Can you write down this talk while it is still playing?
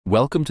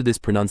Welcome to this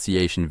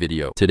pronunciation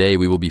video. Today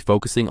we will be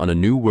focusing on a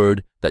new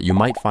word that you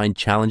might find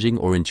challenging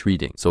or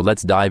intriguing. So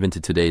let's dive into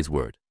today's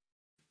word.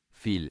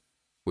 Fil,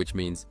 which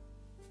means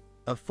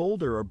a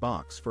folder or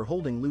box for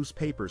holding loose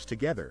papers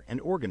together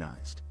and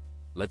organized.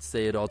 Let's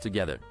say it all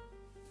together.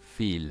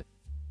 Fil.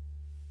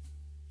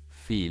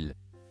 Fil.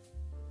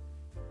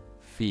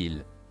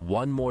 Fil.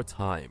 One more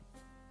time.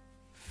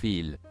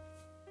 Fil.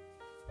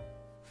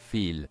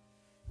 Fil.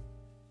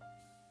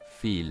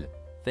 Fil.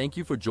 Thank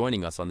you for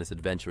joining us on this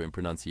adventure in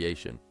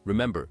pronunciation.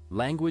 Remember,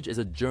 language is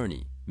a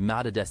journey,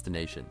 not a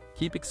destination.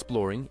 Keep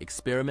exploring,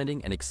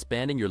 experimenting, and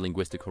expanding your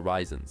linguistic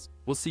horizons.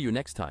 We'll see you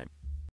next time.